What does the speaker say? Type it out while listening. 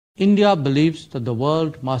India believes that the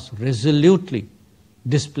world must resolutely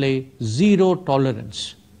display zero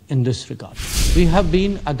tolerance in this regard. We have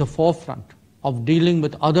been at the forefront of dealing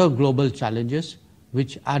with other global challenges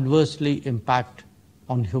which adversely impact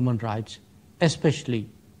on human rights, especially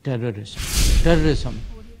terrorism. Terrorism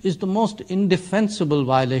is the most indefensible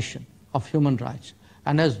violation of human rights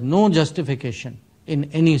and has no justification in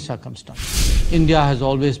any circumstance. India has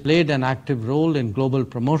always played an active role in global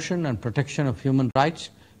promotion and protection of human rights,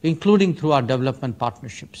 including through our development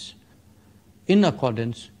partnerships, in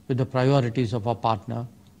accordance with the priorities of our partner,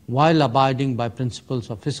 while abiding by principles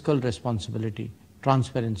of fiscal responsibility,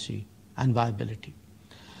 transparency, and viability.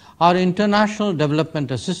 Our international development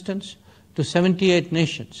assistance to 78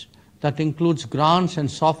 nations, that includes grants and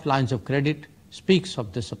soft lines of credit, speaks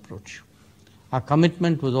of this approach. Our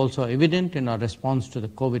commitment was also evident in our response to the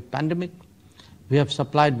COVID pandemic. We have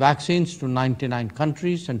supplied vaccines to 99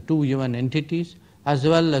 countries and 2 UN entities, as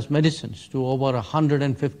well as medicines to over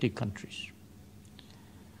 150 countries.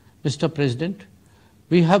 Mr. President,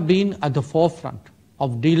 we have been at the forefront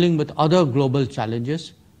of dealing with other global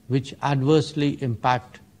challenges which adversely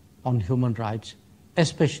impact on human rights,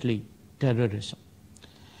 especially terrorism.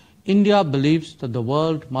 India believes that the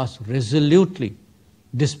world must resolutely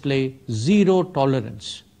display zero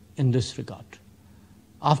tolerance in this regard.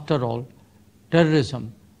 After all,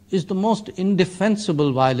 terrorism is the most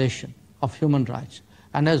indefensible violation of human rights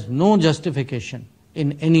and has no justification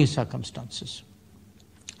in any circumstances.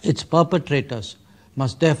 Its perpetrators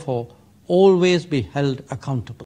must therefore always be held accountable.